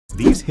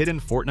These hidden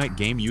Fortnite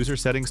game user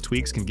settings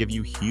tweaks can give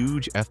you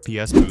huge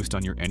FPS boost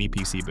on your any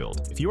PC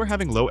build. If you are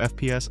having low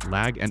FPS,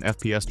 lag, and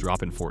FPS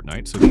drop in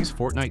Fortnite, so these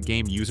Fortnite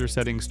game user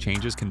settings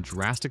changes can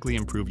drastically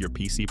improve your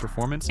PC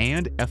performance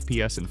and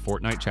FPS in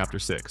Fortnite Chapter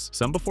 6.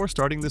 Before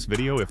starting this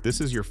video, if this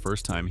is your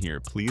first time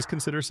here, please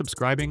consider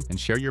subscribing and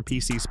share your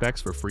PC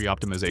specs for free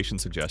optimization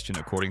suggestion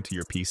according to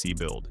your PC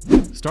build.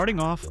 Starting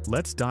off,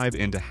 let's dive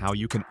into how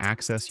you can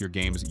access your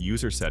game's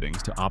user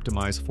settings to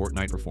optimize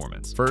Fortnite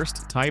performance.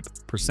 First, type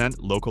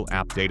 %local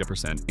app data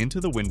 % into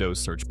the Windows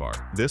search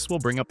bar. This will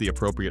bring up the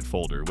appropriate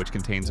folder, which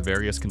contains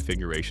various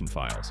configuration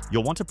files.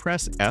 You'll want to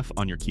press F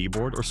on your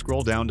keyboard or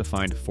scroll down to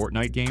find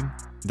Fortnite game,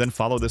 then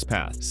follow this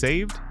path.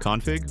 Saved,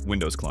 config,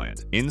 Windows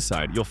client.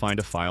 Inside, you'll find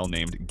a file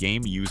named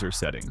Game User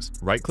Settings.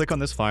 Right-click on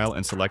this file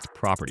and select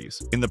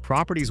Properties. In the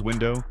Properties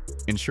window,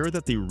 ensure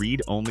that the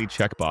Read-Only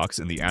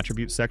checkbox in the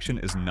Attributes section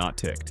is not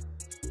ticked.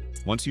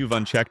 Once you've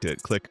unchecked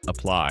it, click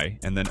Apply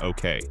and then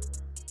OK.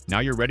 Now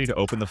you're ready to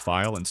open the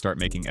file and start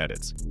making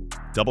edits.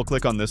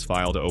 Double-click on this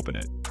file to open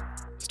it.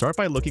 Start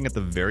by looking at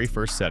the very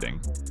first setting,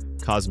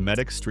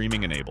 Cosmetic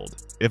Streaming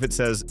Enabled. If it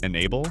says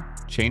Enable,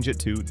 change it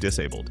to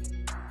Disabled.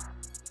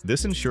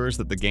 This ensures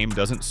that the game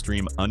doesn't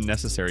stream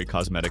unnecessary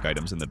cosmetic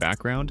items in the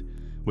background,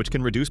 which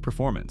can reduce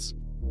performance.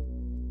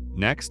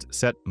 Next,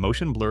 set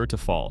Motion Blur to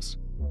False.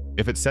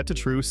 If it's set to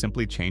True,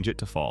 simply change it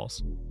to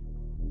False.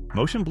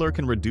 Motion blur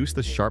can reduce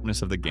the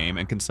sharpness of the game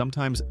and can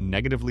sometimes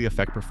negatively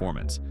affect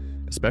performance,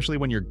 especially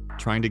when you're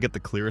trying to get the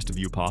clearest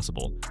view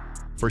possible.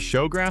 For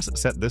show grass,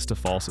 set this to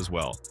false as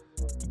well.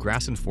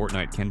 Grass in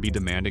Fortnite can be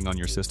demanding on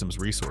your system's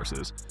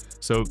resources,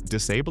 so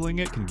disabling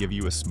it can give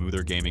you a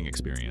smoother gaming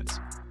experience.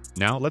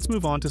 Now let's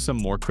move on to some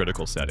more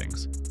critical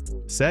settings.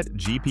 Set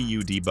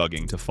GPU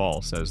debugging to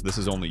false, as this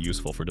is only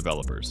useful for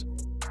developers.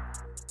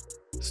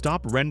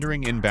 Stop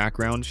rendering in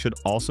background should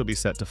also be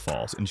set to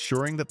false,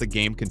 ensuring that the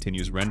game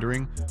continues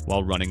rendering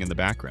while running in the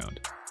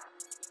background.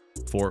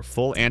 For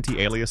full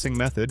anti-aliasing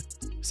method,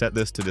 set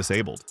this to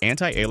disabled.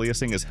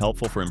 Anti-aliasing is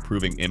helpful for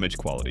improving image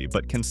quality,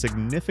 but can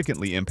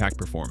significantly impact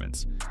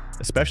performance,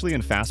 especially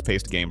in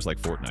fast-paced games like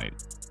Fortnite.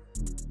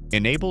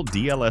 Enable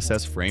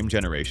DLSS frame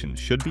generation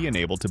should be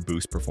enabled to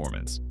boost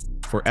performance.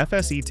 For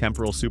FSE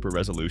temporal super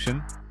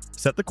resolution,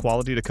 set the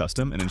quality to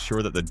custom and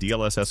ensure that the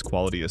DLSS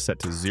quality is set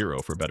to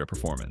 0 for better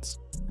performance.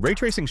 Ray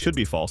tracing should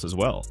be false as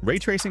well. Ray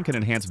tracing can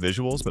enhance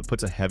visuals but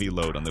puts a heavy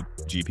load on the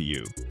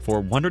GPU. For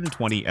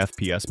 120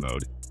 FPS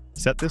mode,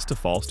 set this to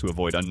false to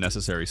avoid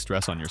unnecessary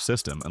stress on your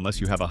system unless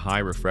you have a high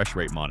refresh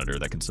rate monitor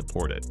that can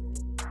support it.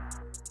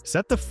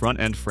 Set the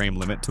front-end frame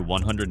limit to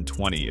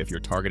 120 if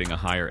you're targeting a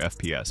higher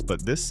FPS,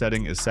 but this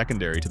setting is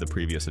secondary to the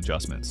previous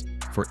adjustments.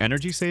 For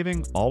energy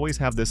saving, always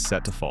have this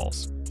set to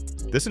false.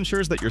 This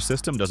ensures that your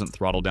system doesn't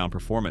throttle down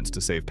performance to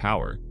save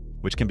power,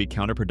 which can be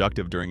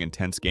counterproductive during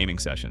intense gaming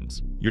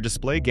sessions. Your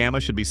display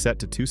gamma should be set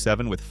to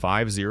 27 with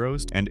 5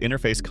 zeros, and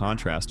interface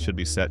contrast should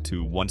be set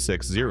to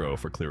 160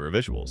 for clearer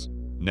visuals.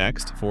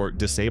 Next, for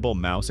disable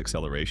mouse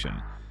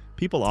acceleration.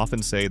 People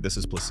often say this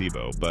is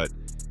placebo, but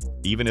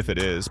even if it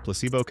is,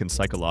 placebo can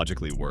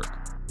psychologically work.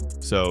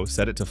 So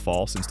set it to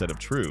false instead of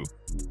true,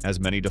 as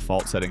many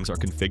default settings are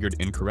configured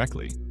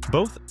incorrectly.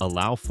 Both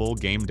allow full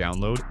game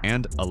download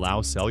and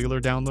allow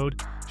cellular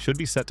download should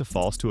be set to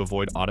false to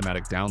avoid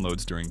automatic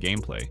downloads during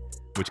gameplay,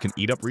 which can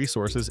eat up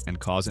resources and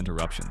cause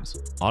interruptions.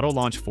 Auto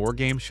launch for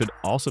game should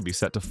also be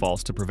set to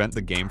false to prevent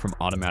the game from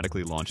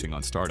automatically launching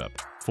on startup.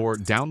 For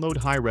download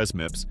high-res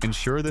MIPs,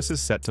 ensure this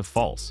is set to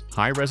false.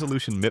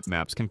 High-resolution MIP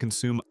maps can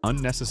consume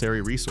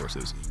unnecessary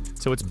resources,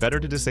 so it's better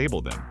to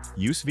disable them.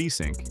 Use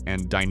VSync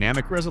and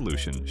dynamic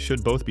resolution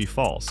should both be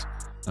false,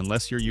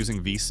 unless you're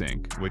using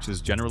VSync, which is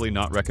generally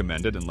not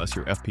recommended unless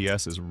your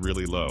FPS is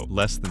really low,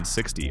 less than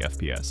 60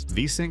 FPS.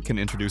 VSync can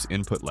introduce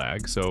input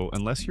lag, so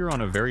unless you're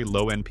on a very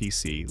low-end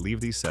PC,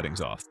 leave these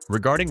settings off.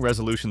 Regarding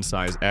resolution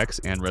size X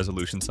and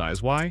resolution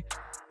size Y,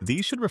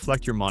 these should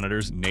reflect your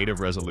monitor's native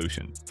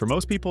resolution. For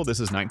most people, this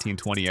is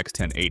 1920 x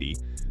 1080,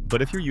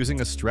 but if you're using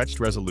a stretched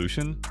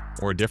resolution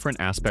or a different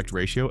aspect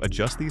ratio,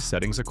 adjust these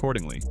settings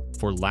accordingly.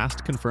 For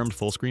last confirmed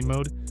full screen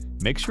mode,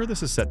 make sure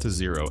this is set to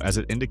 0 as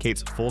it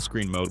indicates full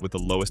screen mode with the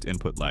lowest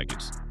input lag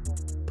use.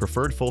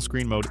 Preferred full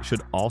screen mode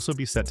should also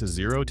be set to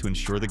 0 to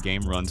ensure the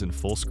game runs in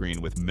full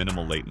screen with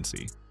minimal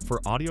latency. For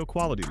audio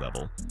quality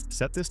level,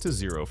 set this to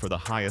 0 for the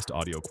highest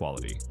audio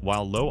quality.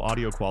 While low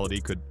audio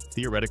quality could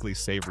theoretically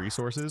save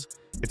resources,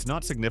 it's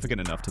not significant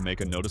enough to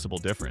make a noticeable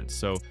difference,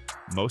 so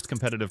most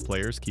competitive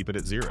players keep it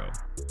at 0.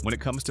 When it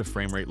comes to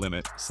frame rate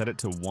limit, set it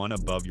to 1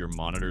 above your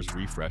monitor's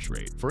refresh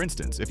rate. For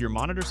instance, if your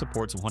monitor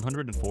supports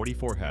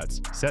 144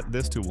 Hz, set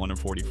this to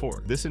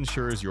 144. This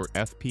ensures your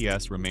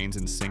FPS remains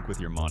in sync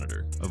with your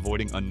monitor,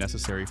 avoiding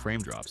unnecessary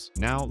frame drops.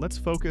 Now, let's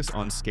focus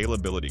on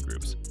scalability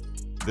groups.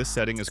 This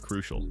setting is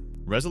crucial.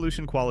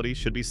 Resolution quality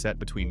should be set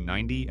between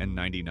 90 and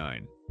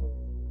 99.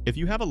 If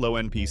you have a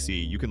low-end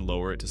PC, you can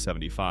lower it to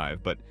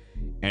 75, but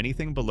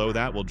anything below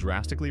that will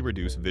drastically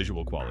reduce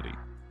visual quality.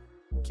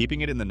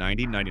 Keeping it in the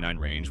 90-99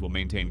 range will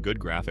maintain good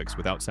graphics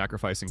without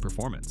sacrificing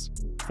performance.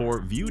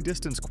 For view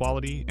distance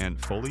quality and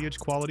foliage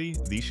quality,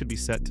 these should be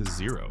set to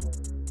 0.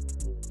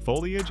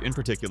 Foliage, in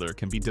particular,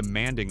 can be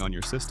demanding on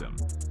your system,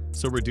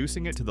 so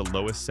reducing it to the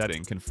lowest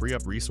setting can free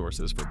up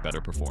resources for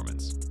better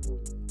performance.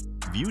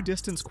 View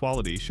distance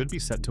quality should be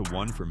set to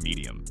 1 for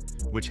medium,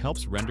 which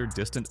helps render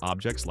distant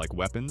objects like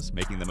weapons,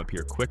 making them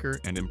appear quicker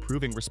and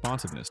improving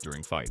responsiveness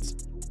during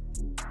fights.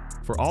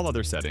 For all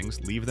other settings,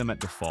 leave them at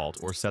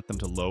default or set them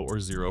to low or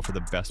 0 for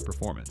the best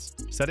performance.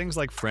 Settings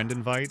like friend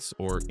invites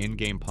or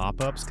in-game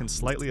pop-ups can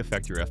slightly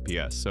affect your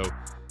FPS, so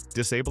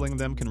disabling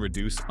them can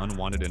reduce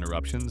unwanted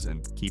interruptions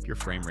and keep your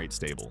frame rate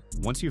stable.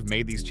 Once you've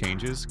made these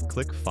changes,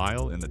 click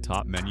File in the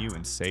top menu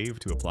and Save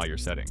to apply your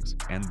settings.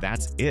 And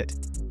that's it!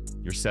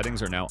 Your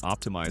settings are now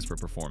optimized for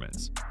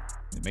performance.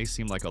 It may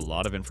seem like a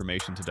lot of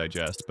information to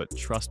digest, but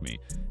trust me,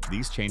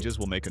 these changes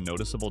will make a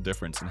noticeable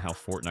difference in how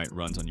Fortnite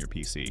runs on your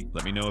PC.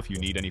 Let me know if you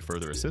need any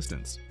further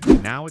assistance.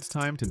 Now it's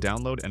time to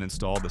download and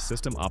install the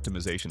System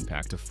Optimization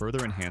Pack to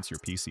further enhance your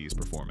PC's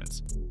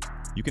performance.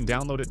 You can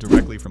download it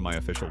directly from my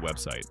official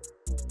website.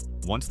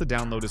 Once the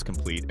download is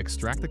complete,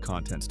 extract the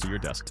contents to your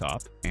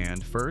desktop,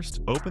 and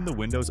first, open the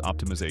Windows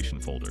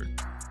Optimization folder.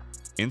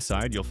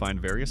 Inside, you'll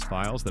find various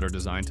files that are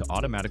designed to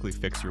automatically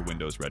fix your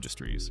Windows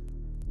registries.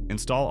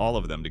 Install all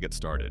of them to get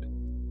started.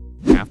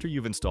 After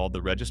you've installed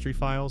the registry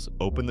files,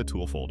 open the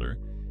tool folder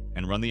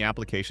and run the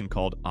application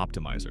called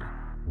Optimizer.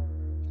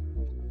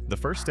 The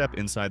first step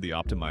inside the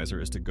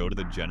Optimizer is to go to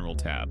the General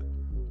tab,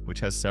 which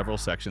has several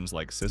sections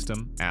like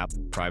System, App,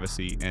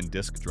 Privacy, and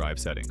Disk Drive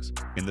settings.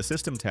 In the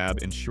System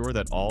tab, ensure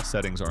that all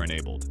settings are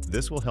enabled.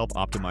 This will help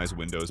optimize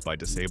Windows by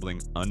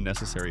disabling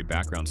unnecessary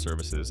background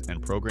services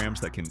and programs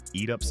that can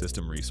eat up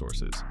system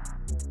resources.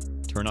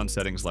 Turn on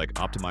settings like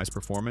Optimize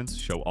Performance,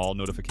 show all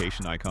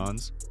notification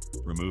icons,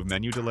 remove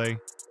menu delay,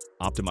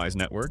 optimize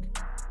network,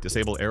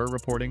 disable error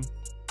reporting,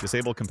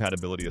 disable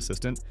compatibility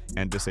assistant,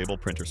 and disable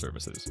printer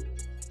services.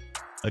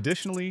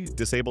 Additionally,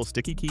 disable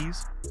sticky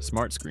keys,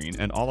 smart screen,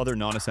 and all other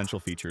non-essential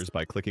features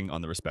by clicking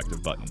on the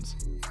respective buttons.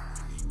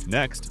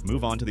 Next,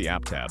 move on to the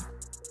App tab.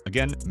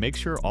 Again, make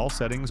sure all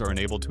settings are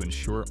enabled to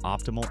ensure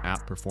optimal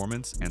app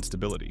performance and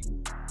stability.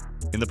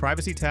 In the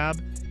Privacy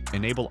tab,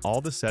 enable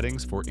all the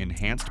settings for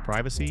enhanced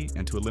privacy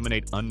and to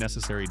eliminate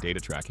unnecessary data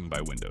tracking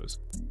by Windows.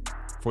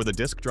 For the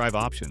disk drive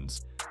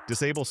options,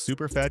 disable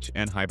Superfetch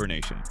and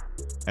Hibernation,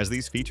 as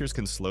these features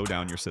can slow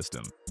down your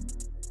system.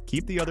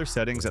 Keep the other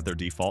settings at their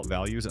default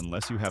values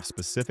unless you have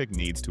specific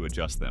needs to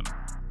adjust them.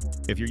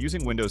 If you're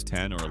using Windows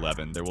 10 or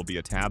 11, there will be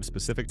a tab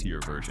specific to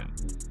your version.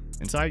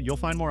 Inside, you'll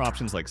find more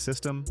options like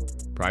System,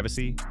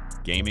 Privacy,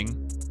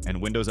 Gaming, and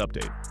Windows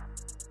Update.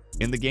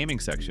 In the Gaming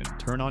section,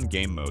 turn on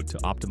Game Mode to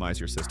optimize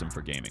your system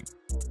for gaming.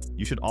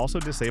 You should also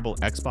disable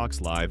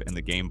Xbox Live and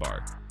the Game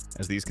Bar,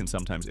 as these can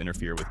sometimes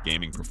interfere with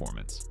gaming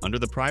performance. Under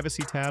the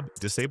Privacy tab,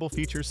 disable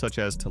features such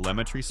as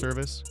Telemetry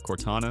Service,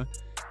 Cortana,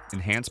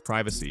 Enhanced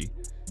Privacy,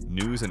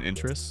 News and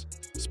Interests,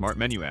 Smart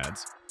Menu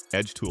Ads,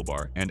 Edge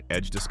Toolbar, and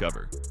Edge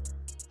Discover.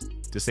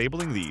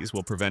 Disabling these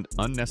will prevent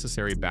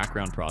unnecessary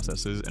background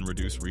processes and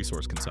reduce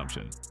resource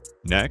consumption.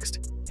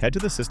 Next, head to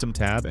the System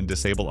tab and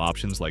disable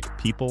options like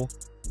People,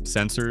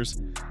 Sensors,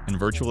 and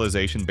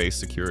Virtualization-based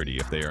security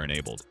if they are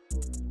enabled.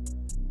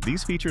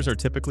 These features are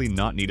typically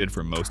not needed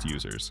for most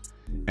users,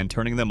 and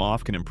turning them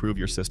off can improve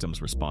your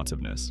system's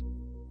responsiveness.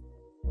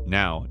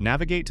 Now,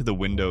 navigate to the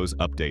Windows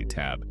Update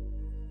tab.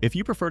 If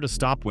you prefer to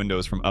stop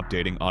Windows from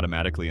updating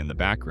automatically in the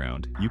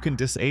background, you can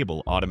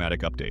disable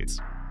automatic updates.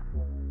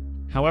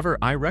 However,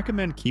 I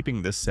recommend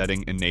keeping this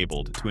setting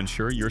enabled to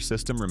ensure your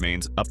system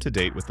remains up to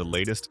date with the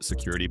latest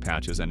security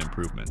patches and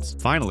improvements.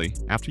 Finally,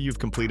 after you've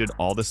completed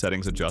all the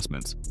settings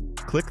adjustments,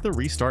 click the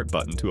Restart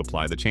button to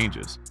apply the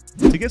changes.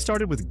 To get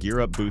started with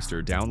Gear Up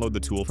Booster, download the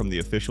tool from the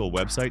official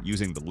website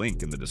using the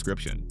link in the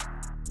description.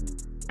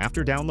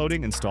 After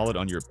downloading, install it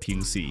on your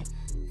PC.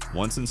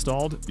 Once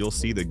installed, you'll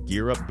see the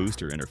Gear Up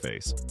Booster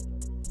interface.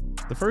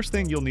 The first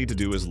thing you'll need to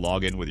do is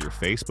log in with your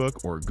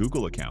Facebook or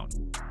Google account.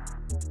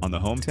 On the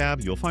Home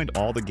tab, you'll find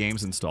all the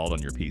games installed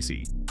on your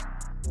PC.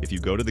 If you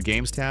go to the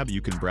Games tab,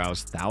 you can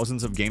browse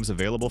thousands of games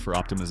available for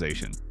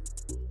optimization.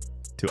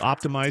 To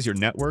optimize your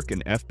network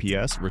and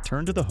FPS,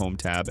 return to the Home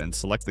tab and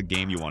select the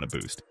game you want to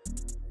boost.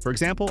 For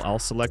example, I'll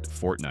select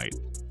Fortnite.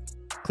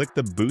 Click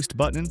the Boost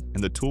button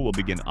and the tool will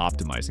begin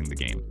optimizing the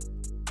game.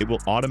 It will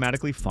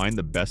automatically find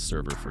the best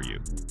server for you.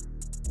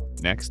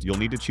 Next, you'll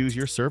need to choose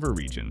your server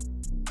region.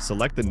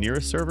 Select the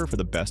nearest server for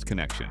the best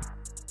connection.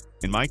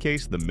 In my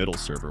case, the middle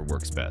server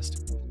works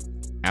best.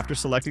 After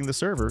selecting the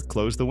server,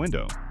 close the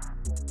window.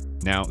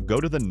 Now, go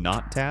to the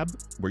Not tab,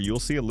 where you'll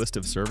see a list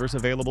of servers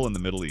available in the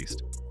Middle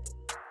East.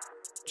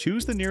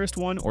 Choose the nearest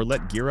one or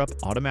let GearUp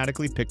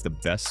automatically pick the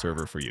best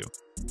server for you.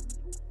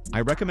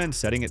 I recommend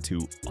setting it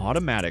to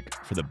Automatic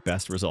for the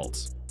best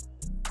results.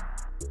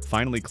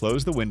 Finally,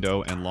 close the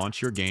window and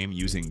launch your game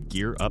using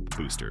Gear Up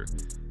Booster.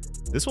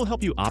 This will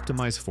help you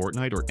optimize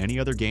Fortnite or any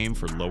other game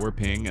for lower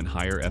ping and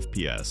higher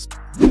FPS.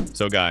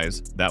 So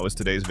guys, that was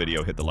today's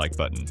video. Hit the like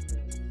button.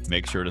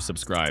 Make sure to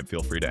subscribe.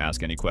 Feel free to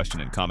ask any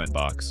question in comment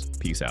box.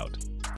 Peace out.